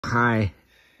Hi.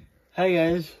 Hi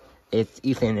guys. It's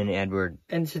Ethan and Edward.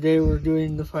 And today we're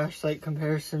doing the flashlight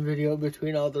comparison video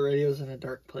between all the radios in a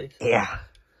dark place. Yeah.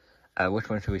 Which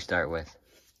one should we start with?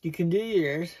 You can do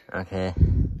yours. Okay.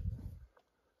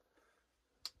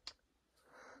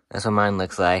 That's what mine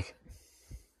looks like.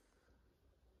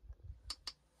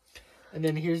 And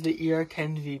then here's the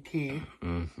ER10VP.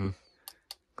 Mm-hmm.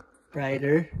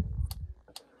 Brighter.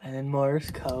 And then Morse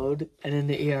code. And then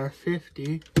the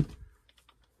ER50.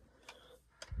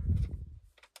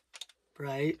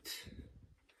 Bright.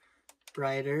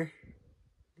 Brighter.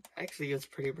 Actually, it's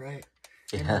pretty bright.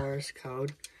 And Yeah. Morse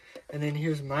code. And then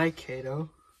here's my Cato.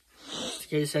 In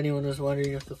case anyone was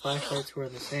wondering if the flashlights were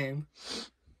the same.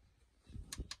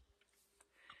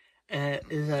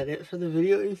 Is that it for the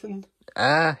video, Ethan?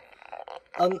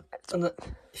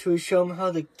 Should we show them how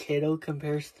the Cato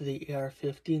compares to the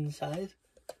ER50 in size?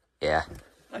 Yeah.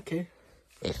 Okay.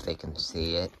 If they can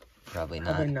see it. Probably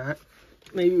not. Probably not.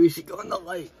 Maybe we should go in the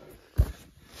light.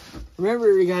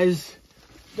 Remember, you guys,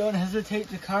 don't hesitate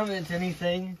to comment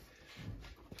anything.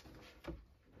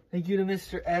 Thank you to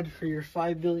Mr. Ed for your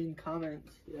 5 billion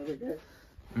comments the other day.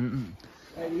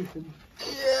 Right, Ethan?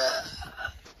 Yeah.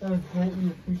 That was greatly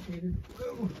appreciated.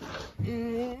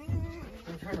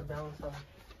 I'm trying to balance on.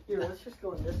 Here, let's just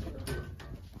go in this one.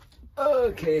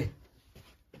 Okay.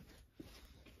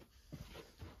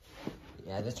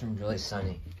 Yeah, this one's really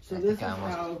sunny. So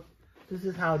this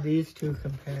is how these two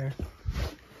compare.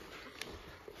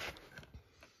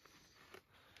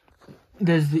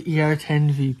 There's the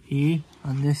ER10VP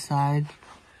on this side.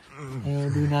 And we'll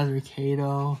do another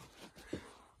Cato.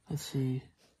 Let's see.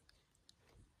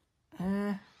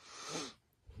 We'll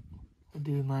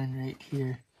do mine right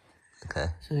here.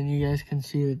 Okay. So then you guys can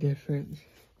see the difference.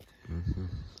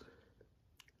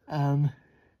 If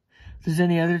there's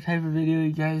any other type of video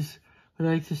you guys would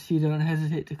like to see, don't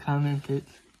hesitate to comment it.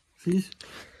 Please.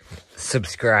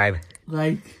 Subscribe.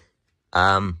 Like.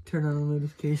 Turn on the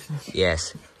notifications.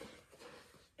 Yes.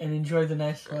 And enjoy the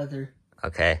nice weather.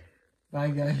 Okay. Bye,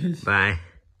 guys. Bye.